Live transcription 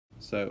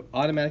So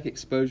automatic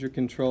exposure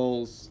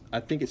controls, I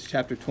think it's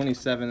chapter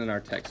 27 in our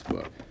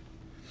textbook.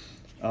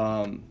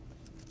 And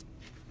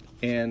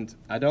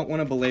I don't want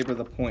to belabor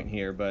the point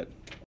here, but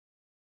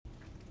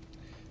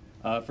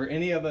for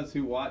any of us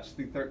who watched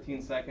the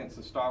 13 Seconds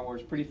of Star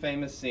Wars, pretty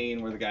famous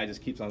scene where the guy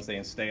just keeps on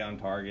saying, stay on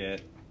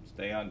target,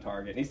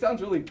 and he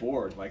sounds really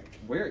bored. Like,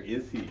 where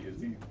is he?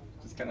 Is he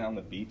just kind of on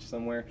the beach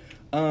somewhere?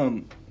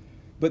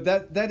 But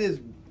that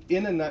is,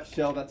 in a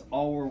nutshell, that's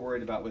all we're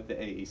worried about with the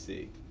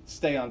AEC.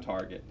 Stay on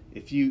target.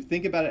 If you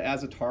think about it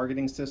as a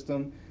targeting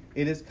system,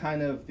 it is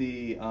kind of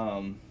the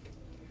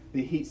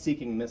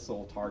heat-seeking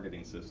missile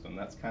targeting system.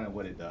 That's kind of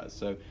what it does.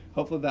 So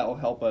hopefully that will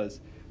help us.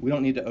 We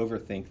don't need to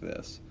overthink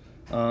this.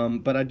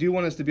 But I do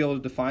want us to be able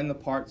to define the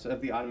parts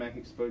of the automatic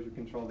exposure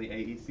control, the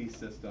AEC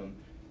system.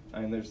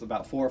 And there's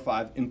about 4 or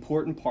 5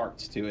 important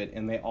parts to it,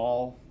 and they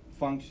all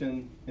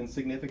function in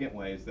significant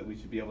ways that we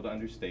should be able to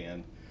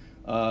understand.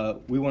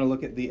 We want to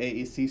look at the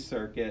AEC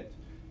circuit,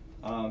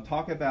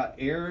 talk about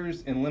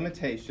errors and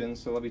limitations.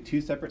 So there'll be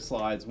 2 separate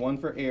slides, one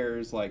for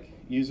errors like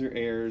user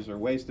errors or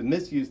ways to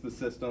misuse the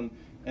system,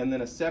 and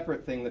then a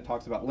separate thing that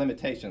talks about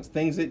limitations,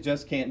 things it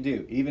just can't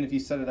do. Even if you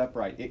set it up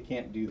right, it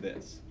can't do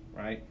this,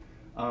 right?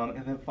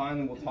 And then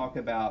finally we'll talk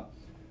about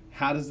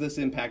how does this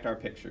impact our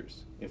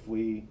pictures. If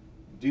we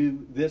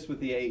do this with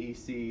the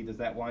AEC, does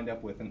that wind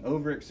up with an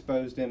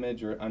overexposed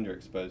image or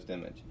underexposed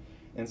image?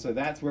 And so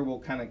that's where we'll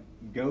kind of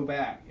go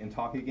back and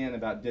talk again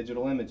about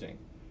digital imaging,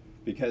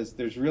 because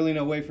there's really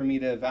no way for me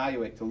to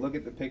evaluate, to look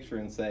at the picture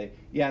and say,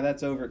 yeah,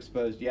 that's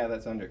overexposed, yeah,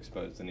 that's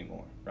underexposed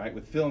anymore, right?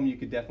 With film, you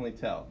could definitely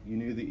tell. You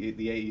knew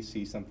the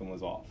AEC, something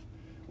was off.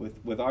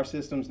 With our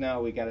systems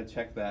now, we got to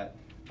check that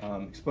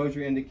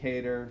exposure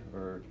indicator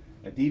or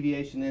a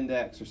deviation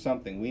index or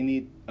something. We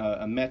need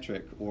a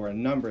metric or a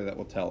number that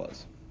will tell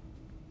us.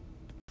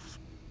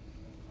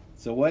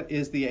 So what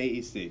is the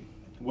AEC?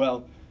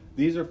 Well,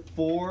 these are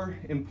 4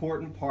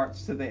 important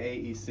parts to the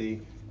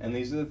AEC, and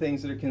these are the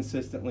things that are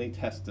consistently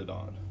tested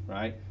on,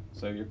 right?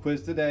 So your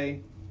quiz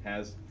today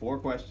has 4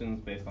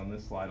 questions based on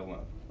this slide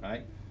alone,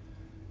 right?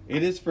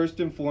 It is first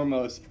and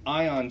foremost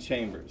ion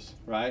chambers,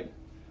 right?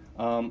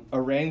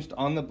 Arranged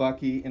on the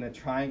bucky in a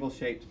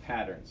triangle-shaped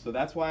pattern. So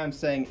that's why I'm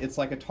saying it's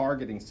like a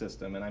targeting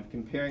system, and I'm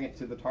comparing it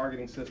to the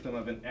targeting system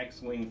of an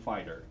X-wing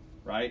fighter,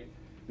 right?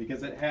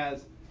 Because it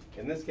has,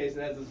 in this case,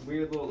 it has this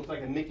weird little, looks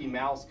like a Mickey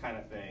Mouse kind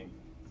of thing.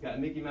 It's got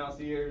Mickey Mouse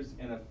ears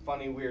and a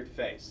funny, weird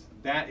face.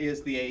 That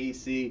is the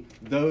AEC.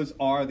 Those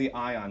are the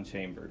ion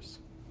chambers,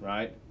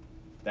 right?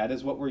 That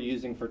is what we're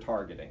using for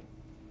targeting.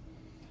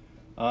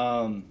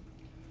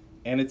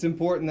 And it's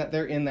important that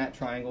they're in that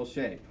triangle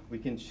shape. We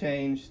can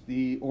change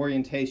the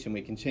orientation.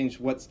 We can change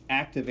what's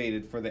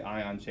activated for the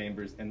ion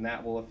chambers, and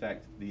that will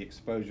affect the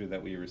exposure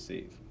that we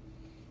receive.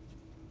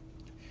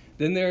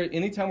 Then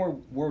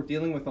anytime we're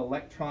dealing with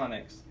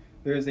electronics,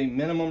 there is a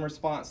minimum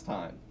response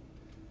time.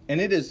 And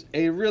it is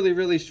a really,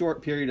 really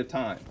short period of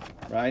time,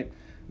 right?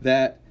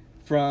 That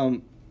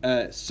from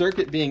a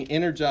circuit being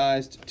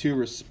energized to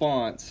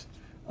response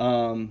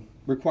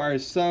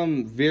requires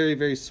some very,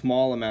 very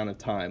small amount of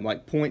time,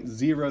 like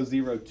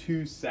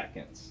 0.002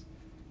 seconds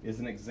is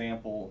an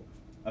example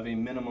of a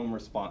minimum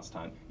response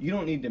time. You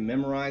don't need to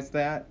memorize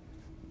that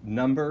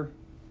number.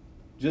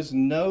 Just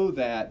know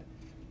that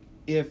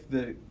if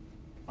the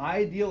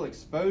ideal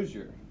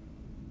exposure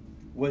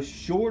was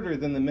shorter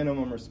than the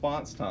minimum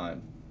response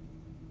time,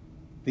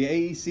 the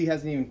AEC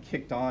hasn't even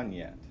kicked on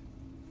yet.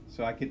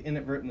 So I could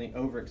inadvertently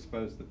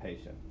overexpose the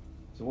patient.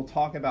 So we'll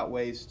talk about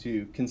ways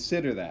to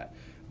consider that.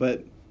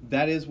 But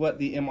that is what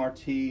the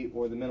MRT,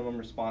 or the minimum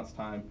response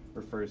time,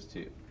 refers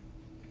to.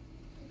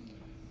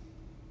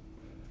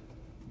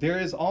 There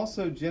is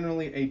also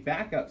generally a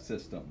backup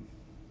system.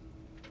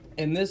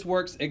 And this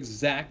works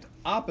exact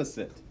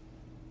opposite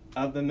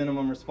of the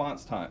minimum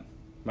response time,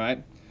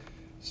 right?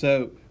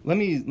 So let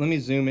me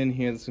zoom in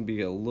here. This is going to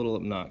be a little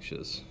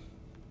obnoxious.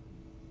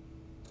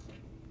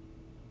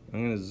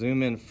 I'm going to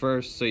zoom in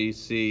first so you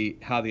see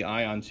how the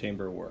ion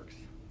chamber works,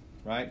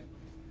 right?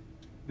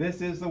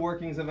 This is the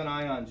workings of an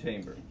ion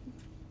chamber.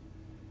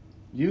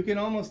 You can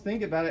almost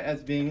think about it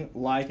as being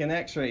like an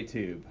X-ray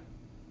tube,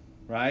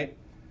 right?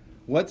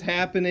 What's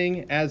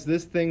happening as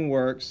this thing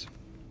works,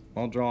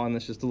 I'll draw on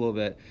this just a little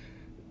bit.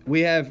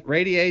 We have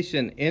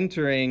radiation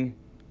entering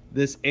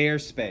this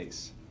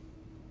airspace.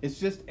 It's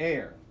just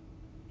air.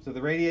 So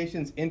the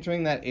radiation's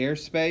entering that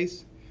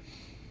airspace.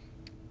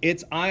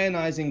 It's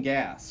ionizing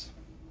gas.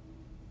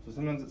 So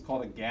sometimes it's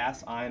called a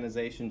gas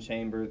ionization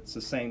chamber. It's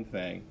the same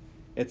thing.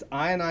 It's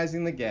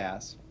ionizing the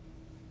gas.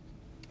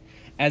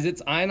 As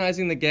it's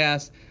ionizing the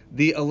gas,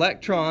 the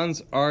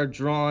electrons are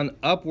drawn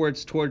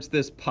upwards towards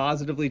this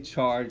positively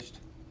charged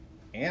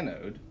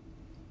anode,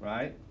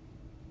 right?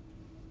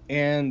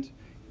 And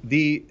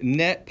the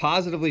net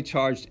positively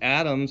charged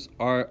atoms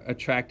are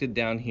attracted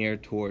down here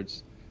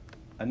towards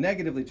a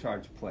negatively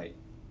charged plate,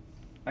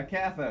 a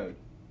cathode,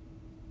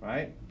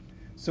 right?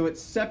 So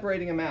it's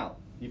separating them out.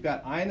 You've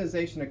got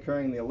ionization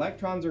occurring. The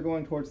electrons are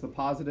going towards the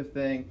positive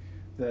thing.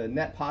 The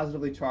net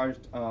positively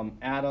charged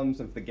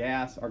atoms of the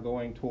gas are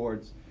going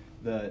towards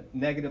the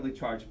negatively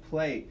charged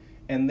plate.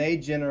 and they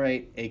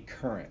generate a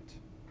current.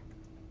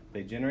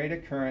 They generate a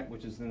current,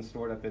 which is then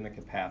stored up in the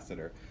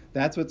capacitor.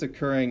 That's what's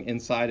occurring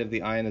inside of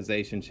the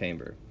ionization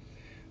chamber.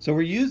 So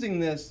we're using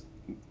this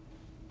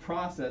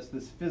process,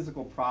 this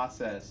physical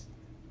process,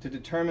 to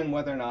determine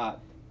whether or not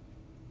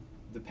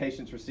the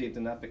patient's received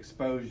enough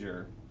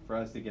exposure for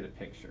us to get a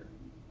picture,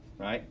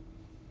 right?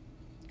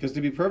 Because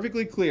to be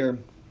perfectly clear,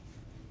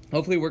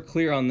 hopefully we're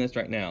clear on this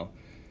right now,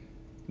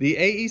 the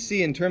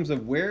AEC in terms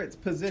of where it's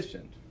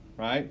positioned,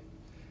 right,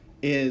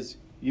 is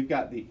you've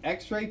got the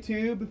X-ray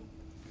tube,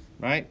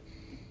 right?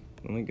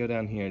 Let me go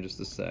down here in just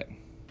a sec.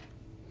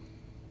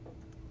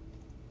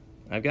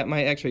 I've got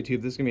my X-ray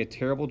tube. This is going to be a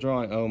terrible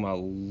drawing. Oh my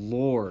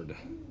Lord.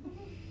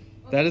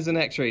 That is an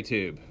X-ray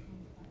tube,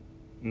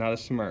 not a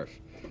Smurf.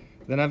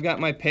 Then I've got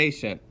my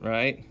patient,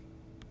 right?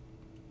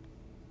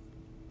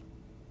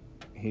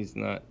 He's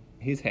not,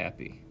 he's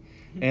happy.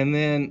 And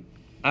then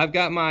I've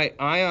got my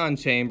ion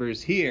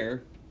chambers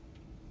here.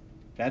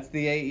 That's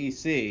the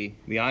AEC,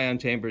 the ion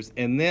chambers.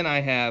 And then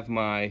I have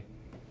my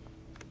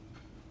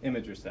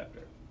image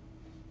receptor.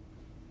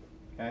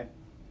 Okay?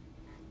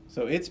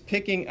 So it's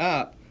picking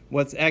up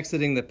what's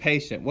exiting the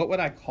patient. What would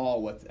I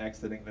call what's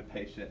exiting the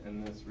patient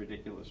in this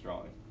ridiculous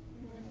drawing?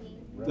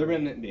 The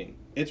remnant beam.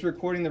 It's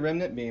recording the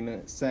remnant beam,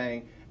 and it's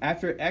saying,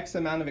 after X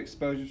amount of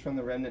exposures from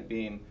the remnant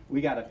beam,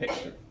 we got a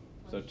picture.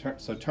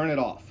 So turn it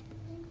off.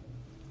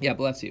 Yeah,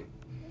 bless you.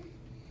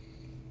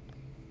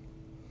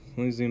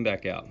 Let me zoom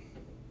back out.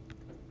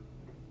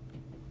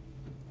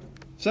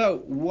 So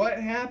what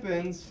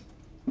happens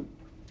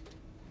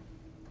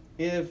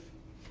if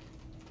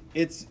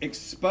it's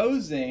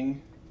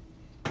exposing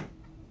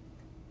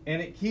and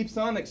it keeps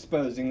on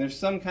exposing? There's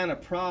some kind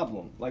of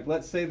problem. Like,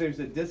 let's say there's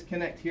a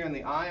disconnect here in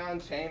the ion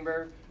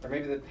chamber, or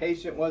maybe the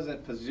patient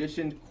wasn't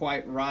positioned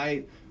quite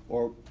right,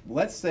 or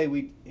let's say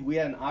we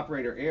had an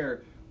operator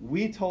error.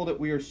 We told it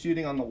we were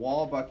shooting on the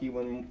wall bucky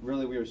when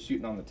really we were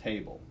shooting on the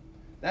table.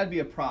 That'd be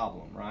a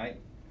problem, right?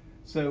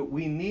 So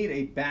we need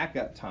a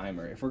backup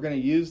timer. If we're going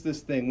to use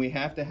this thing, we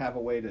have to have a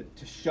way to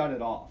shut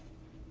it off.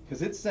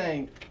 Because it's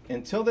saying,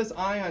 until this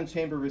ion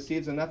chamber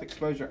receives enough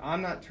exposure,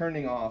 I'm not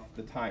turning off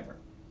the timer.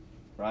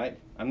 Right?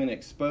 I'm going to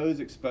expose,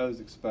 expose,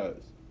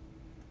 expose.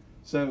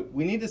 So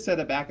we need to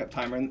set a backup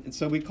timer, and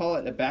so we call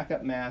it a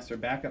backup mass or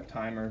backup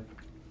timer.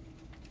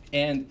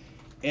 And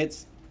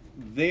it's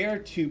there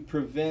to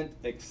prevent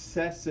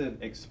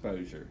excessive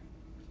exposure.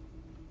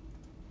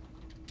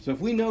 So if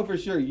we know for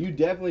sure you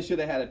definitely should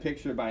have had a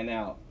picture by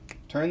now,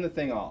 turn the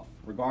thing off,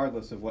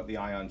 regardless of what the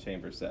ion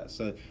chamber says.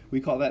 So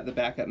we call that the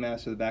backup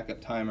mass or the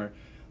backup timer.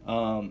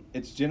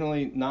 It's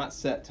generally not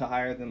set to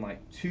higher than like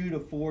 2 to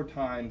 4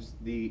 times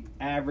the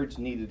average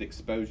needed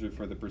exposure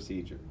for the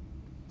procedure.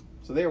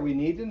 So there, we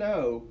need to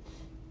know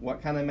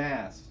what kind of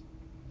mass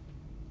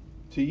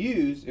to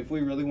use if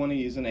we really want to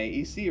use an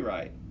AEC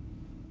right.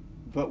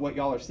 But what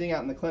y'all are seeing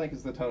out in the clinic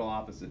is the total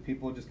opposite.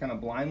 People are just kind of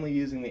blindly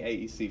using the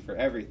AEC for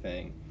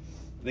everything.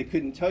 They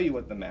couldn't tell you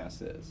what the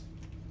mass is.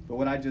 But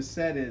what I just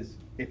said is,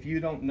 if you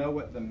don't know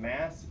what the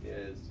mass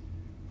is,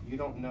 you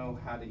don't know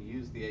how to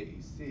use the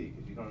AEC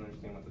because you don't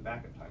understand what the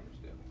backup timers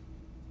do.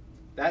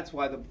 That's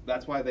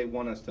why they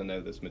want us to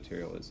know this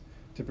material, is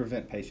to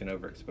prevent patient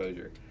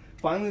overexposure.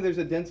 Finally, there's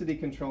a density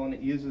control, and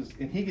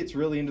he gets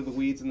really into the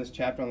weeds in this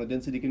chapter on the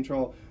density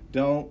control.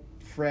 Don't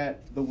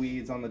fret the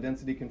weeds on the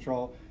density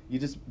control. You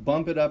just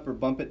bump it up or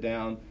bump it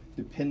down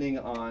depending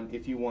on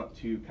if you want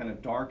to kind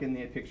of darken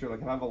the picture.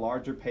 Like if I have a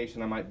larger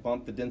patient, I might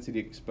bump the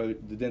density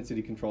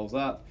controls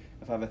up.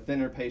 If I have a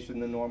thinner patient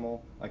than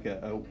normal, like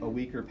a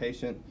weaker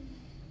patient,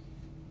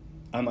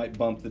 I might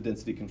bump the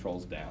density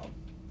controls down,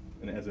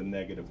 and it has a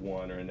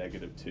 -1 or a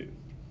 -2.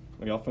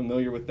 Are y'all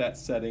familiar with that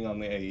setting on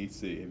the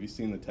AEC? Have you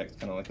seen the text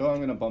kind of like, oh, I'm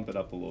going to bump it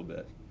up a little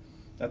bit?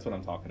 That's what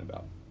I'm talking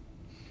about.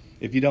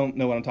 If you don't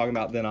know what I'm talking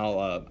about, then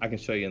I can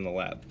show you in the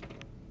lab.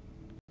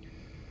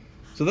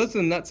 So those are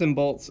the nuts and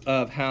bolts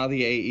of how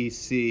the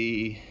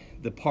AEC,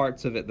 the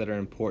parts of it that are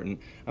important.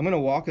 I'm going to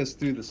walk us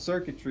through the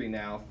circuitry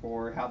now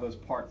for how those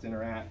parts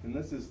interact. And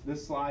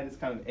this slide is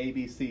kind of A,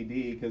 B, C,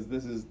 D, because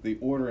this is the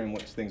order in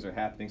which things are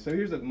happening. So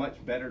here's a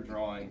much better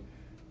drawing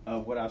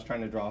of what I was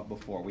trying to draw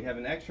before. We have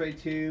an X-ray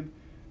tube.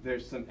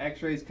 There's some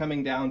X-rays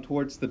coming down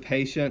towards the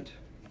patient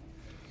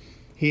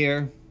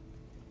here,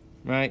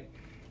 right?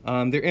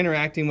 They're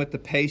interacting with the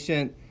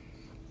patient.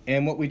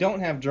 And what we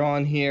don't have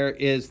drawn here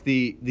is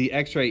the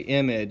X-ray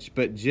image,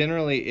 but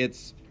generally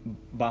it's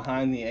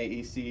behind the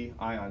AEC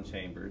ion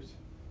chambers,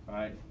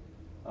 right?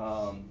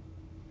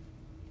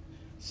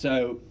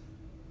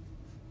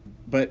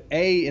 But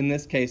A in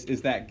this case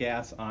is that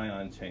gas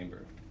ion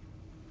chamber.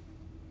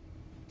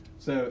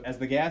 So as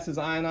the gas is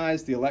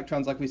ionized, the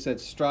electrons, like we said,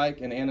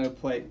 strike an anode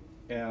plate,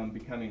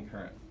 becoming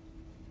current.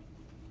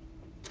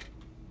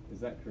 Is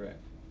that correct?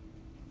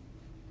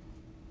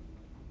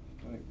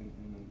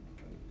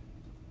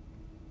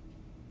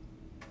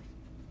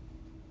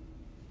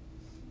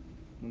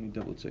 Let me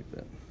double check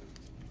that.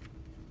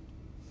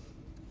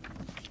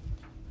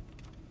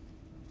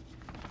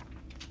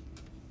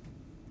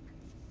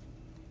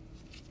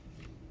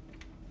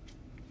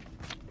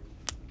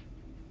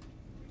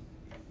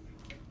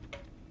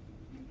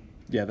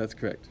 Yeah, that's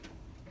correct.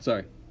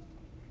 Sorry.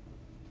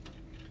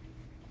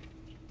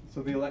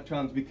 So the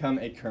electrons become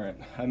a current.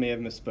 I may have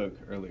misspoke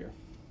earlier.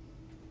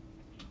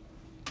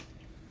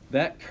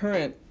 That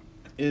current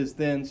is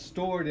then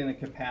stored in a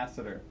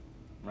capacitor,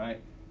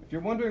 right? If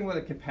you're wondering what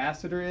a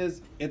capacitor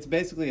is, it's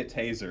basically a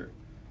taser.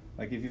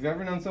 Like if you've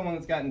ever known someone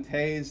that's gotten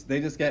tased,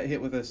 they just get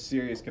hit with a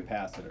serious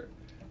capacitor.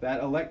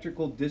 That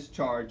electrical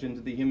discharge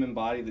into the human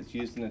body that's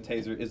used in a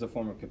taser is a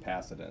form of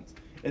capacitance.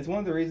 It's one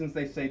of the reasons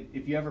they say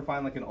if you ever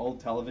find like an old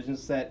television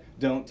set,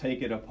 don't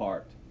take it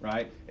apart,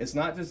 right? It's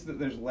not just that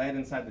there's lead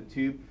inside the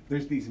tube,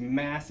 there's these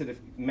massive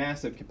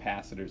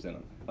capacitors in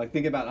them. Like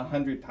think about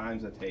 100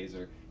 times a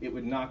taser, it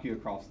would knock you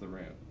across the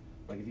room.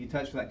 Like if you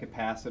touch that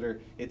capacitor,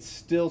 it's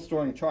still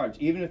storing charge.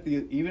 Even if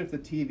the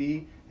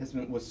TV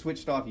was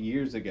switched off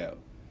years ago,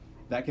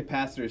 that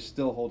capacitor is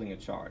still holding a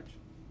charge,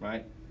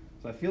 right?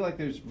 So I feel like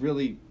there's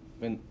really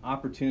an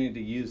opportunity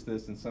to use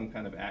this in some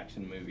kind of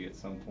action movie at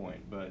some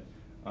point, but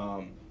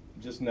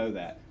just know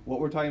that. What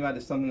we're talking about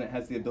is something that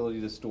has the ability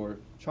to store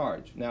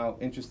charge. Now,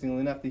 interestingly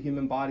enough, the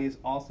human body is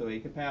also a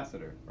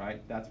capacitor,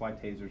 right? That's why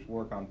tasers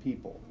work on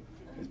people,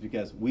 is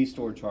because we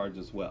store charge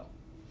as well.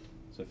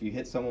 So if you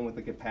hit someone with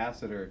a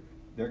capacitor,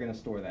 they're going to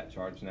store that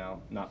charge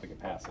now, not the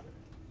capacitor.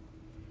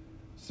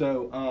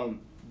 So,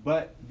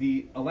 but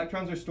the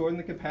electrons are stored in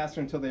the capacitor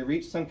until they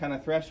reach some kind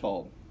of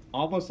threshold,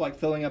 almost like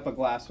filling up a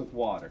glass with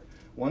water.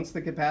 Once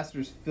the capacitor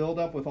is filled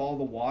up with all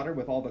the water,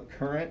 with all the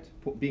current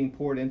being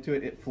poured into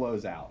it, it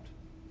flows out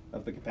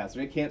of the capacitor.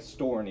 It can't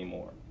store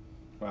anymore,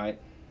 right?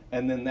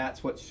 And then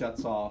that's what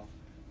shuts off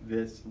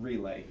this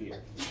relay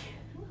here.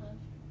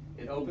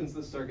 It opens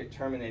the circuit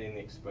terminating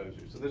the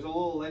exposure. So there's a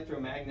little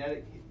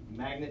electromagnetic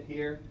magnet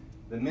here.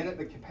 The minute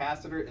the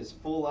capacitor is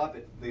full up,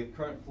 the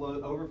current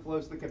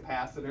overflows the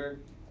capacitor,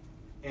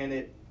 and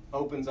it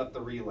opens up the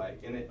relay,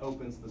 and it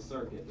opens the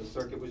circuit. The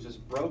circuit was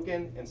just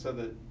broken, and so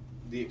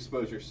the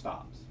exposure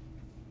stops,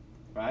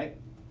 right?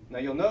 Now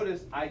you'll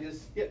notice I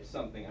just skipped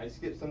something. I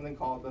skipped something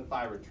called the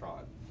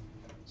thyrotron.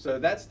 So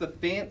that's the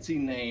fancy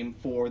name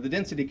for the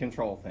density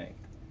control thing.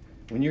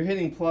 When you're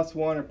hitting +1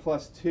 or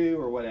 +2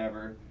 or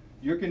whatever,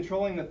 you're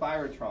controlling the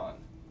thyrotron,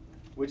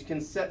 which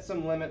can set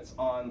some limits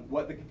on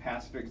what the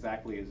capacitor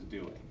exactly is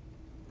doing,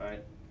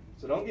 right?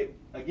 So don't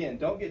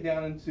get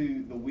down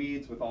into the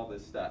weeds with all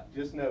this stuff.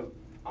 Just know,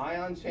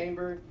 ion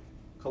chamber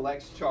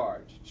collects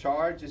charge.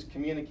 Charge is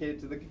communicated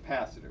to the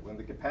capacitor. When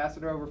the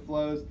capacitor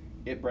overflows,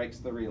 it breaks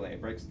the relay,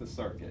 it breaks the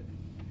circuit.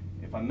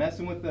 If I'm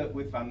messing with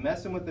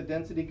the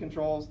density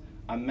controls,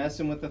 I'm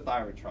messing with the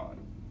thyrotron,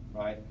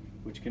 right?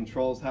 Which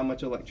controls how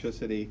much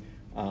electricity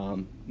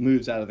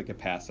moves out of the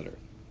capacitor.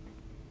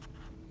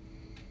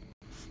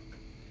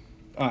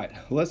 All right,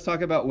 let's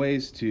talk about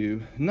ways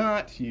to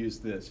not use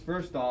this.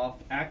 First off,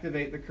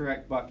 activate the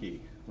correct bucky,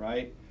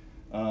 right?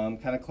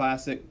 Kind of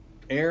classic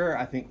error.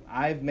 I think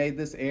I've made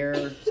this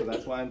error, so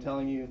that's why I'm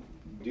telling you,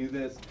 do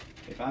this.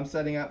 If I'm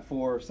setting up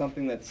for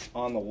something that's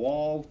on the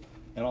wall,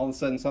 and all of a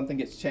sudden something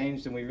gets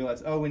changed and we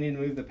realize, oh, we need to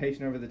move the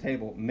patient over the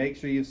table, make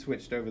sure you've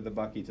switched over the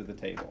bucky to the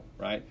table,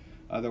 right?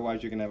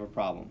 Otherwise, you're going to have a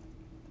problem.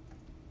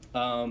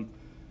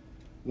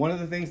 One of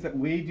the things that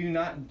we do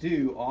not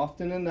do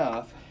often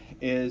enough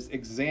is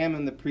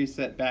examine the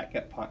preset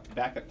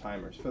backup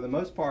timers. For the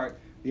most part,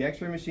 the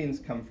X-ray machines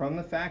come from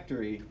the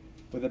factory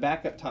with a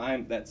backup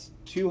time that's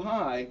too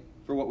high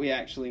for what we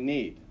actually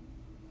need,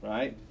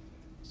 right?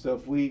 So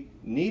if we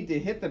need to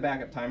hit the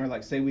backup timer,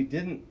 like say we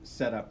didn't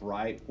set up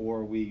right,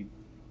 or we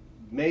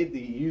made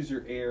the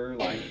user error,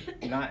 like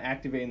not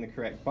activating the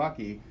correct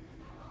bucky,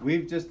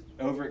 we've just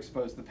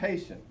overexposed the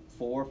patient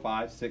 4,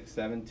 5, 6,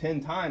 7,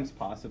 10 times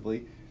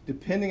possibly,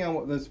 depending on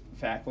what those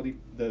factory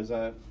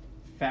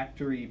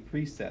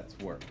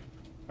presets were,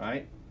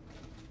 right?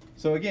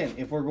 So again,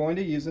 if we're going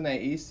to use an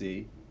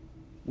AEC,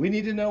 we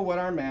need to know what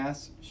our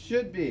mass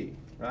should be,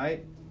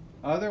 right?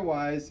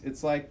 Otherwise,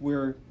 it's like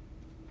we're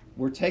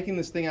taking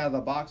this thing out of the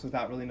box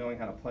without really knowing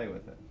how to play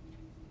with it,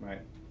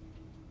 right?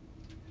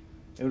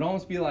 It would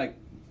almost be like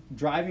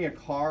driving a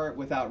car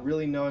without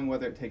really knowing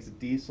whether it takes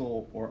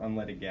diesel or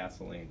unleaded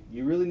gasoline.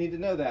 You really need to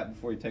know that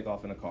before you take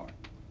off in a car,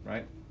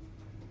 right?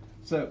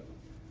 So,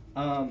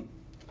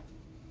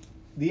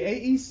 the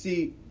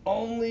AEC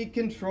only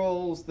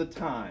controls the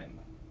time.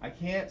 I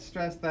can't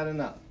stress that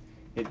enough.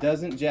 It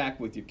doesn't jack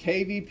with your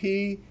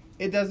KVP,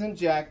 it doesn't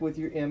jack with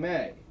your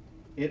MA.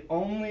 It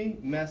only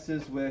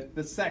messes with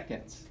the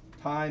seconds,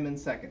 time and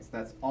seconds.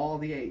 That's all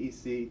the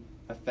AEC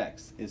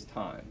affects is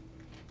time,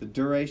 the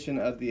duration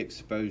of the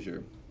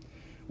exposure.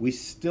 We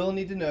still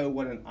need to know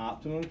what an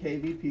optimum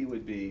KVP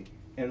would be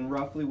and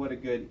roughly what a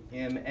good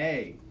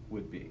MA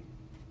would be,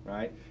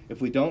 right? If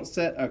we don't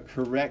set a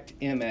correct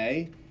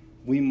MA,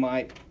 we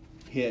might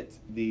hit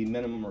the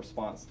minimum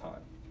response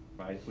time,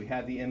 right? If we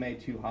had the MA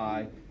too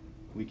high,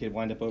 we could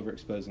wind up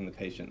overexposing the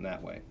patient in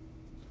that way.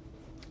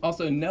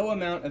 Also, no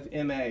amount of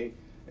MA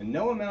and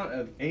no amount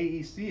of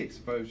AEC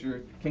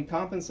exposure can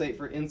compensate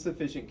for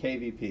insufficient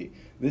KVP.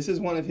 This is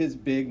one of his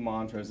big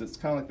mantras. It's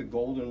kind of like the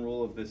golden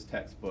rule of this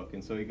textbook,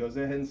 and so he goes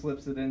ahead and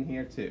slips it in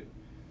here too.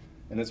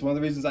 And it's one of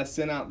the reasons I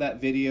sent out that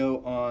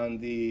video on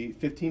the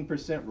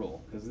 15%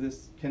 rule, because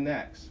this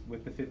connects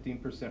with the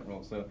 15%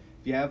 rule. So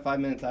if you have 5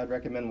 minutes, I'd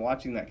recommend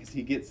watching that, because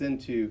he gets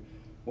into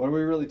what are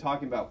we really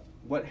talking about?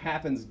 What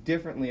happens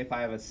differently if I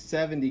have a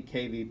 70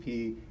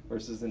 kVp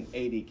versus an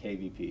 80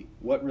 kVp?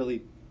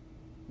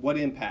 What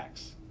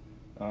impacts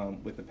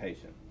with the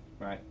patient,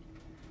 right?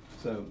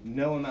 So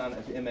no amount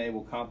of MA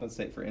will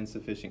compensate for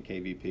insufficient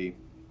kVp.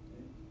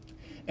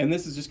 And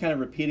this is just kind of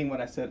repeating what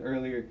I said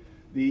earlier.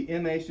 The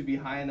MA should be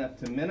high enough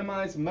to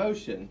minimize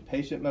motion,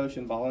 patient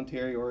motion,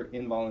 voluntary or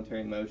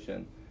involuntary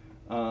motion,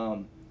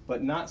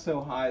 but not so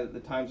high that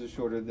the times are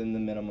shorter than the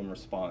minimum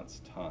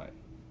response time.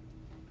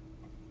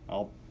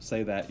 I'll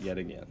say that yet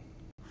again.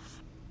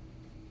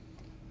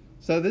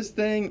 So this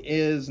thing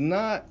is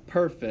not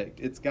perfect.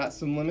 It's got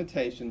some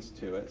limitations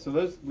to it. So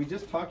those, we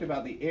just talked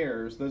about the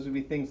errors. Those would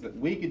be things that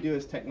we could do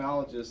as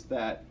technologists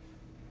that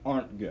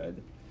aren't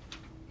good.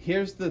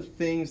 Here's the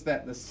things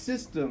that the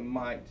system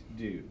might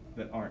do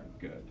that aren't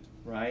good,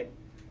 right?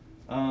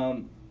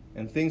 And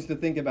things to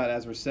think about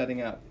as we're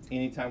setting up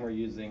anytime we're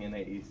using an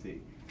AEC.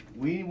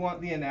 We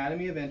want the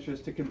anatomy of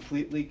interest to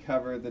completely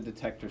cover the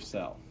detector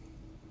cell.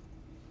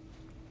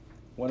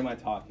 What am I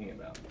talking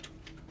about?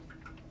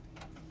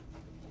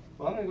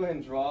 Well, I'm going to go ahead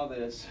and draw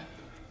this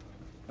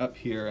up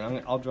here.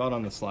 And I'll draw it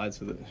on the slide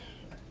so that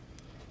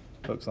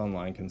folks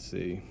online can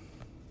see.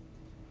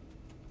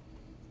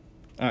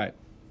 All right.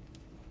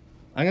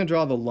 I'm going to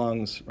draw the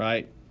lungs,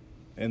 right?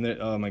 And then,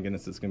 oh my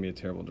goodness, it's going to be a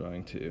terrible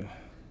drawing too.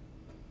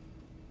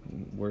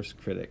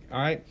 Worst critic. All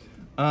right.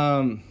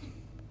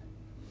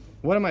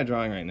 What am I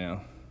drawing right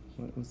now?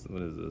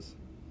 What is this?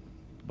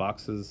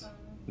 Boxes?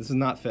 This is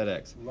not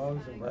FedEx.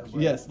 Lungs and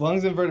vertebrae. Yes,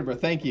 lungs and vertebrae.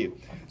 Thank you.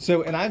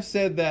 So, and I've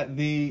said that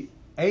the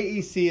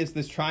AEC is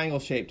this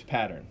triangle-shaped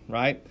pattern,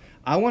 right?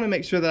 I want to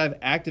make sure that I've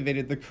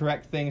activated the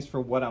correct things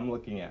for what I'm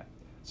looking at.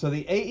 So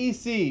the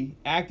AEC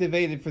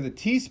activated for the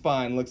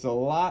T-spine looks a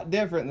lot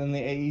different than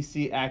the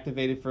AEC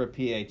activated for a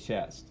PA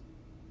chest,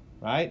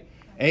 right?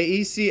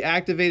 AEC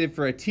activated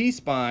for a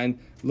T-spine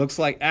looks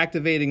like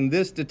activating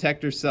this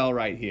detector cell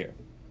right here,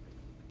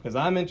 because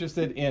I'm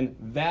interested in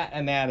that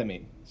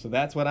anatomy. So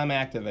that's what I'm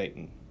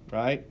activating,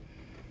 right?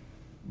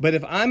 But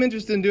if I'm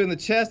interested in doing the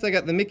chest, I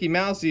got the Mickey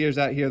Mouse ears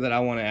out here that I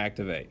want to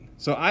activate.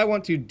 So I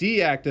want to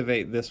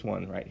deactivate this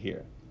one right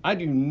here. I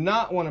do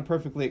not want a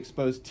perfectly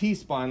exposed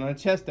T-spine on a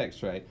chest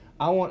x-ray.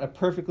 I want a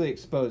perfectly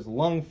exposed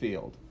lung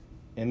field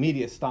and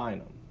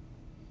mediastinum.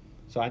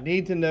 So I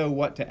need to know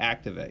what to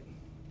activate.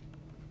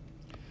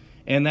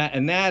 And that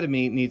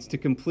anatomy needs to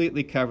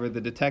completely cover the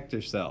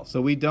detector cell.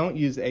 So we don't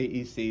use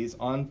AECs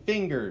on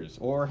fingers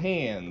or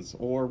hands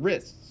or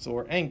wrists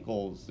or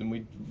ankles, and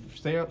we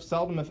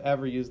seldom if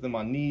ever use them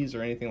on knees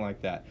or anything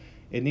like that.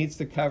 It needs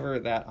to cover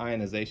that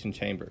ionization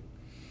chamber.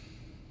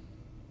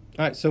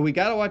 All right, so we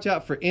got to watch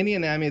out for any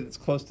anatomy that's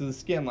close to the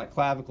skin, like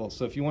clavicle.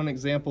 So if you want an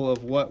example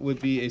of what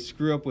would be a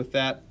screw up with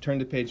that, turn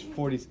to page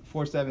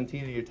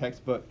 417 of your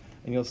textbook,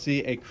 and you'll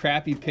see a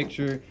crappy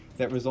picture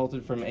that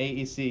resulted from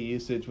AEC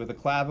usage with a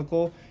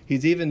clavicle.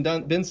 He's even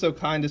been so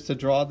kind as to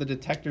draw the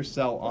detector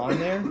cell on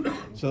there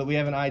so that we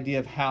have an idea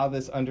of how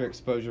this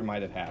underexposure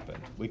might have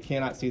happened. We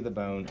cannot see the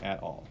bone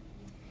at all.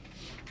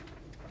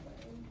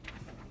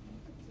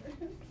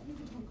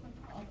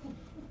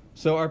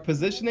 So our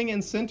positioning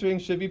and centering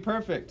should be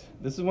perfect.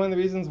 This is one of the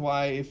reasons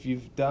why, if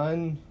you've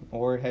done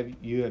or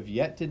you have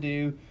yet to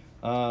do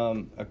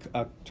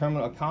a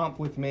terminal comp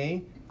with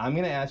me, I'm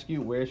going to ask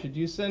you, where should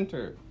you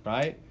center,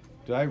 right?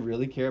 Do I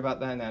really care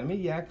about that anatomy?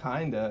 Yeah,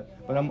 kinda.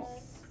 But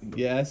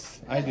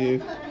yes, I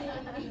do.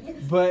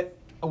 But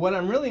what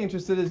I'm really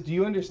interested in is, do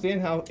you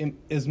understand how,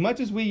 as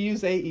much as we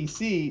use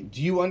AEC,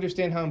 do you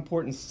understand how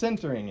important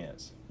centering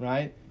is,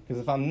 right?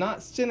 Because if I'm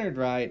not centered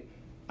right,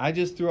 I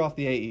just threw off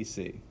the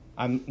AEC.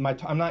 I'm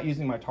not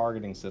using my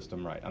targeting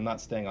system right. I'm not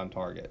staying on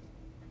target.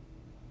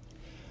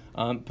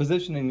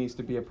 Positioning needs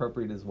to be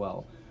appropriate as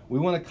well. We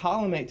want to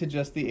collimate to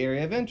just the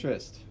area of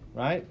interest,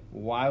 right?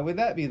 Why would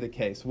that be the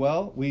case?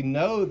 Well, we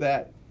know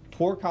that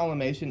poor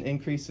collimation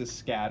increases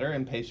scatter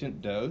and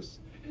patient dose.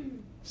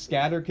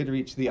 Scatter could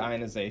reach the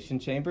ionization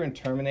chamber and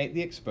terminate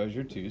the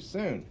exposure too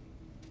soon,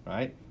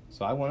 right?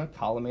 So I want to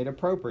collimate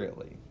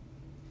appropriately.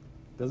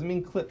 Doesn't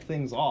mean clip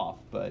things off,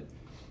 but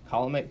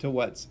collimate to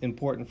what's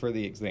important for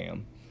the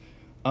exam.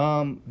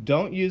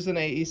 Don't use an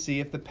AEC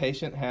if the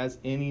patient has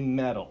any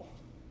metal.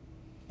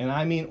 And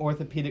I mean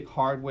orthopedic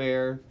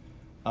hardware,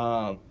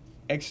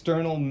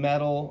 external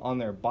metal on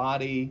their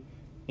body,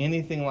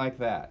 anything like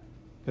that.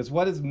 Because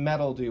what does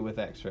metal do with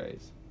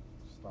x-rays?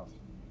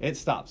 It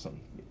stops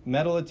them.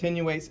 Metal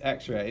attenuates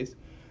x-rays.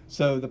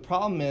 So the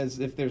problem is,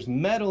 if there's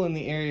metal in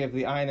the area of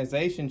the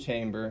ionization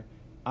chamber,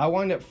 I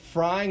wind up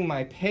frying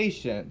my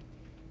patient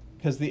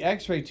because the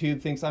x-ray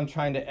tube thinks I'm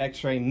trying to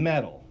x-ray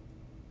metal.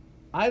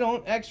 I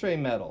don't x-ray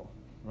metal,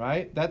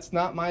 right? That's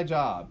not my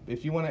job.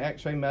 If you want to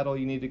x-ray metal,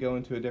 you need to go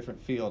into a different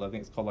field. I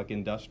think it's called like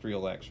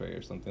industrial x-ray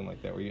or something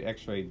like that, where you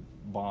x-ray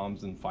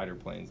bombs and fighter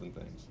planes and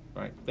things,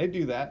 right? They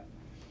do that.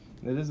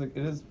 It is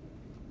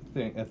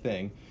a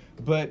thing.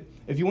 But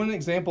if you want an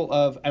example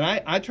of, and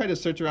I try to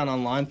search around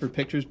online for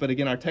pictures, but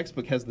again, our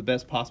textbook has the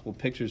best possible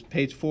pictures.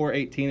 Page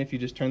 418, if you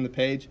just turn the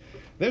page,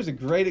 there's a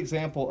great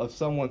example of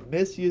someone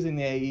misusing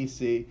the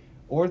AEC,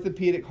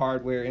 orthopedic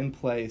hardware in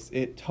place.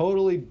 It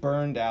totally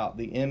burned out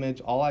the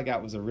image. All I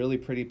got was a really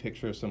pretty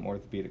picture of some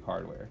orthopedic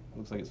hardware. It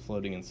looks like it's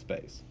floating in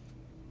space.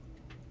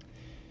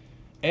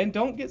 And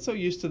don't get so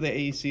used to the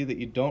AEC that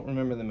you don't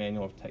remember the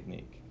manual of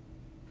technique.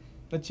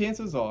 The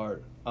chances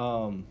are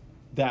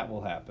that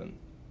will happen.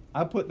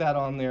 I put that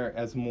on there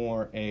as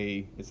more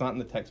it's not in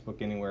the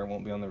textbook anywhere, it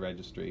won't be on the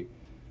registry,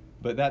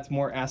 but that's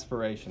more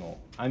aspirational.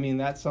 I mean,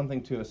 that's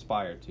something to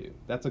aspire to.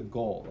 That's a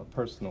goal, a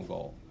personal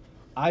goal.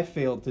 I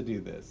failed to do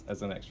this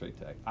as an X-ray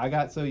tech. I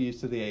got so used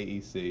to the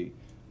AEC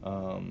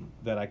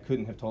that I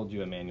couldn't have told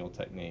you a manual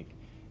technique.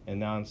 And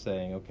now I'm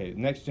saying, okay,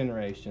 next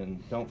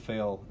generation, don't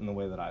fail in the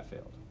way that I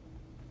failed.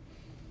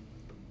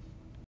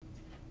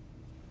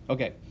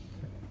 Okay,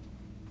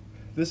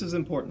 this is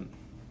important.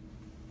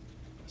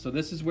 So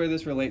this is where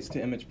this relates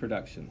to image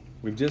production.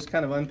 We've just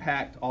kind of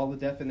unpacked all the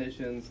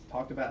definitions,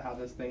 talked about how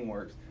this thing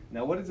works.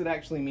 Now what does it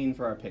actually mean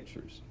for our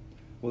pictures?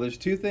 Well, there's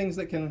two things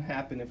that can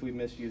happen if we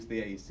misuse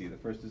the AEC. The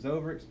first is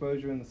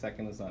overexposure and the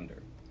second is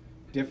under.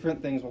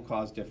 Different things will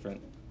cause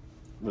different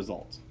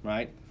results,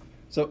 right?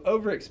 So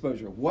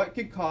overexposure, what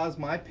could cause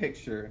my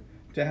picture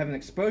to have an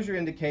exposure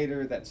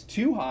indicator that's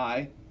too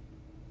high?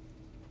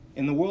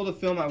 In the world of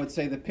film, I would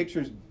say the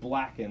picture's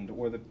blackened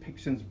or the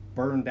picture's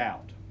burned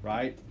out,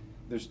 right?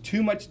 There's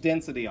too much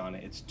density on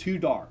it. It's too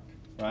dark,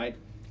 right?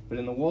 But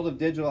in the world of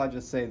digital, I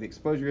just say the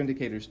exposure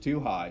indicator is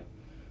too high,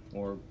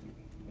 or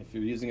if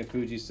you're using a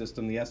Fuji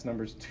system, the S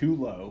number is too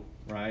low,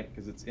 right?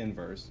 Because it's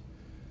inverse.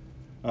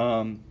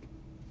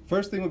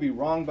 First thing would be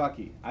wrong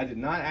bucky. I did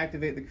not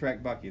activate the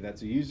correct bucky.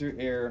 That's a user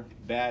error,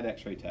 bad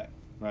X-ray tech,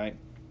 right?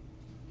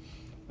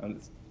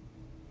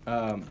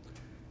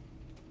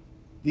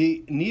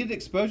 The needed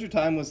exposure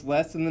time was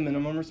less than the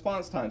minimum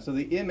response time. So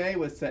the MA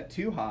was set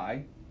too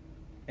high,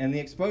 and the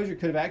exposure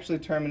could have actually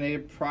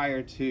terminated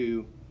prior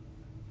to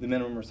the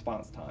minimum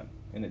response time,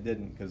 and it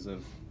didn't because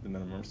of the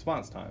minimum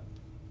response time.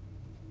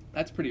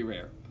 That's pretty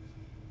rare.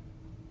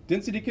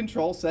 Density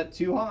control set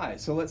too high.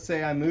 So let's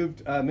say I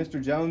moved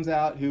Mr. Jones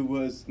out, who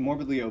was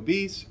morbidly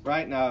obese.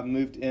 Right now I've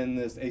moved in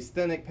this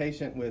asthenic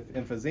patient with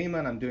emphysema,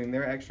 and I'm doing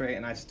their X-ray,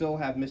 and I still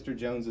have Mr.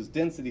 Jones's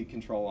density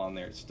control on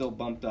there. It's still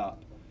bumped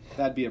up.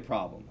 That'd be a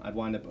problem. I'd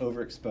wind up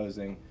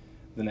overexposing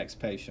the next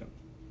patient.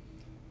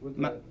 Would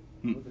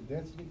the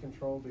density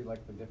control be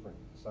like the different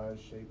size,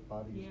 shape,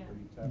 bodies?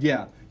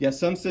 Yeah. Yeah,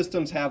 some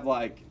systems have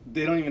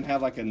they don't even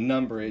have like a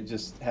number, it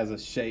just has a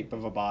shape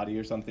of a body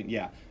or something.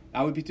 Yeah,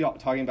 I would be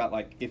talking about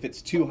like if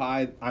it's too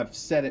high, I've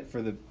set it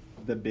for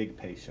the big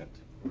patient.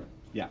 Right.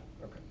 Yeah.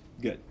 Okay.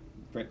 Good.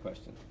 Great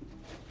question.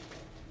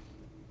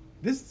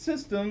 This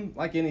system,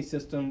 like any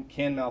system,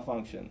 can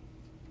malfunction.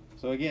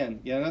 So again,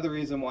 another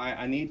reason why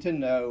I need to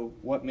know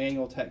what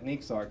manual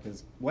techniques are,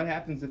 because what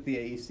happens if the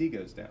AEC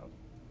goes down?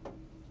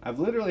 I've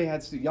literally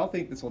had, y'all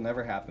think this will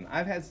never happen.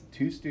 I've had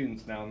 2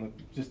 students now,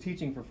 just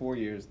teaching for 4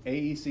 years,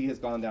 AEC has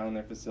gone down in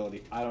their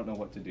facility. I don't know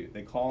what to do.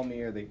 They call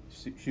me or they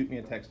shoot me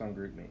a text on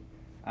GroupMe.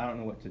 I don't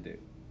know what to do.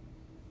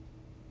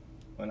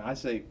 When I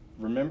say,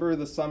 remember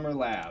the summer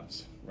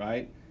labs,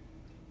 right?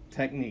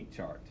 Technique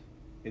chart.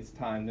 It's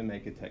time to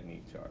make a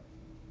technique chart.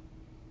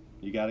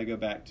 You got to go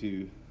back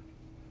to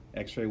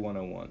X-ray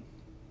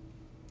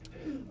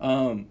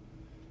 101.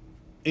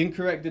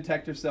 Incorrect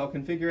detector cell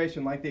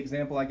configuration, like the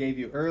example I gave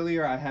you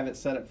earlier. I have it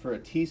set up for a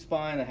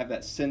T-spine. I have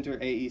that center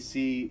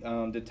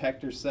AEC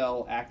detector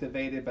cell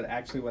activated, but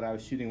actually what I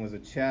was shooting was a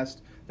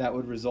chest. That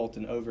would result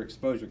in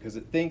overexposure because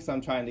it thinks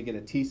I'm trying to get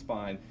a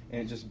T-spine,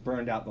 and it just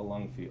burned out the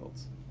lung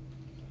fields.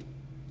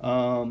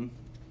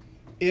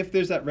 If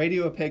there's that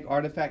radio opaque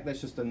artifact, that's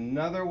just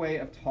another way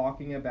of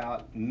talking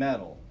about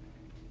metal.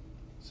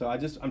 So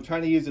I'm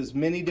trying to use as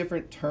many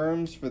different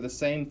terms for the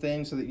same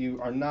thing so that you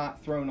are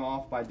not thrown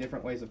off by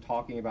different ways of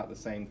talking about the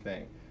same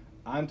thing.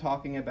 I'm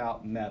talking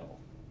about metal.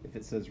 If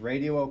it says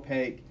radio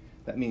opaque,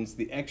 that means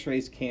the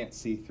X-rays can't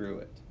see through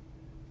it.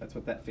 That's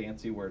what that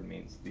fancy word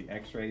means. The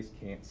X-rays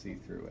can't see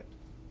through it.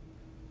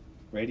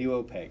 Radio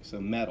opaque,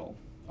 so metal,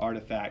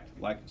 artifact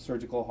like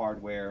surgical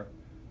hardware,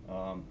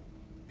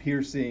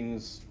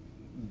 piercings,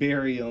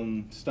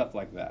 barium, stuff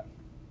like that.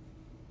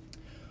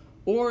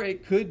 Or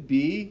it could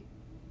be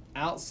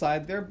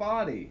outside their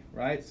body,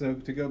 right? So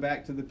to go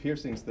back to the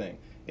piercings thing,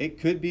 it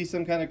could be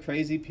some kind of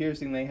crazy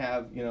piercing they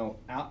have,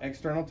 out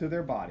external to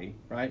their body,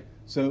 right?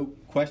 So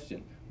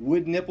question,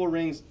 would nipple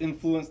rings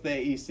influence the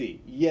AEC?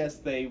 Yes,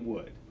 they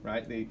would,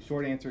 right? The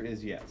short answer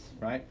is yes,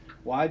 right?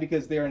 Why?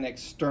 Because they're an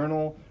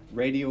external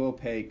radio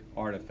opaque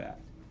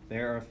artifact.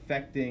 They're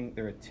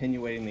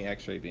attenuating the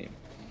X-ray beam.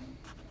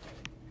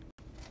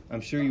 I'm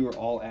sure you are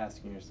all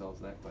asking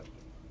yourselves that question.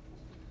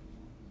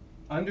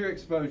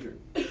 Underexposure.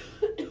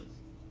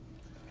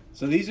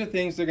 So these are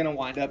things that are going to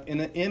wind up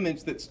in an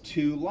image that's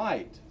too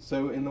light.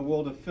 So in the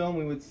world of film,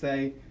 we would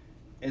say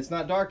it's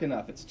not dark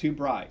enough, it's too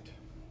bright,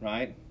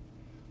 right?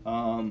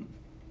 One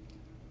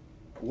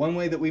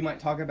way that we might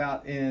talk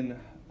about in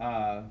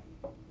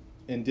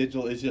in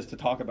digital is just to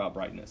talk about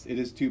brightness. It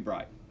is too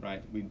bright,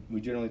 right?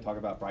 We generally talk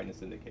about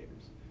brightness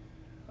indicators.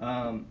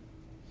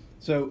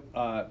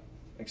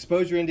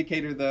 Exposure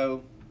indicator,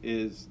 though,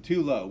 is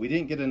too low. We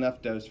didn't get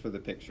enough dose for the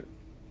picture.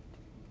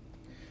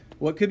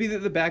 Well, it could be that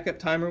the backup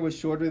timer was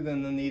shorter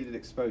than the needed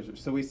exposure.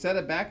 So we set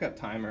a backup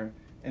timer,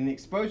 and the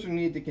exposure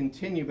needed to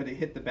continue, but it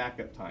hit the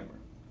backup timer,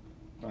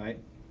 right?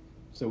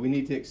 So we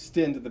need to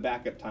extend the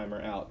backup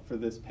timer out for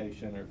this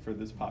patient or for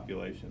this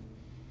population.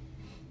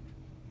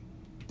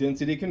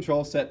 Density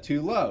control set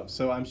too low.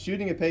 So I'm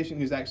shooting a patient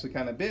who's actually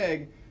kind of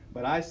big,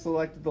 but I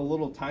selected the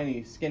little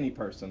tiny skinny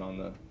person on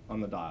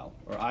the dial,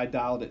 or I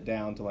dialed it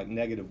down to like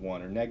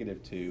 -1 or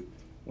 -2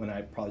 when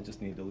I probably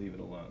just need to leave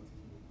it alone.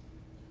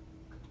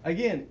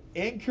 Again,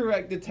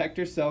 incorrect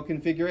detector cell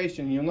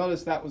configuration. You'll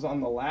notice that was on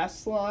the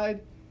last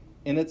slide,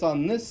 and it's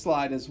on this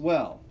slide as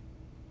well.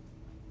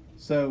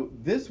 So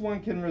this one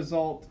can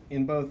result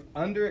in both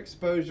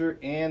underexposure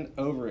and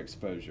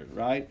overexposure,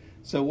 right?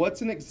 So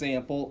what's an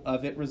example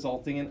of it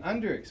resulting in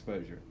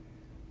underexposure?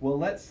 Well,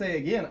 let's say,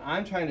 again,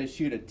 I'm trying to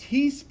shoot a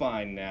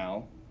T-spine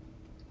now,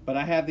 but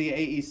I have the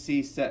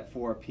AEC set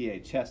for a PA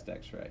chest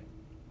x-ray.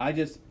 I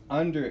just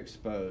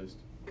underexposed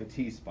the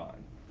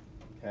T-spine,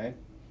 okay?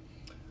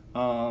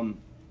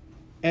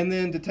 And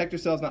then detector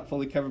cell is not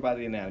fully covered by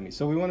the anatomy.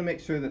 So we want to make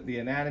sure that the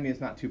anatomy is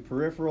not too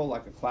peripheral,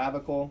 like a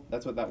clavicle.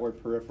 That's what that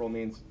word peripheral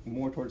means,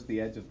 more towards the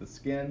edge of the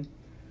skin.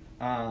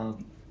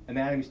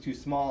 Anatomy is too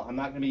small. I'm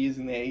not going to be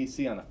using the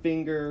AEC on a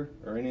finger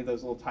or any of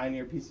those little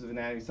tinier pieces of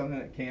anatomy, something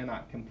that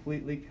cannot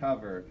completely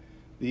cover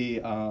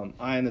the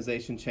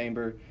ionization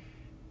chamber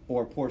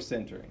or poor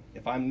centering.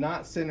 If I'm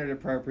not centered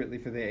appropriately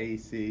for the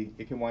AEC,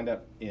 it can wind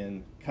up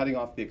in cutting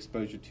off the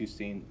exposure too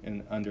soon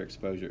and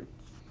underexposure.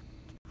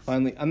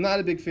 Finally, I'm not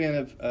a big fan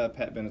of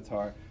Pat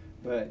Benatar,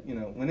 but you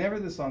know, whenever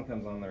this song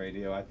comes on the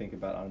radio, I think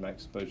about automatic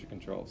exposure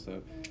control.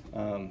 So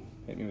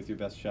hit me with your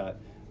best shot.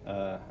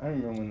 I don't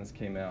remember when this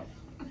came out.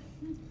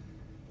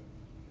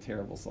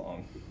 Terrible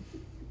song.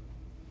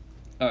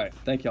 All right,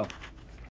 thank y'all.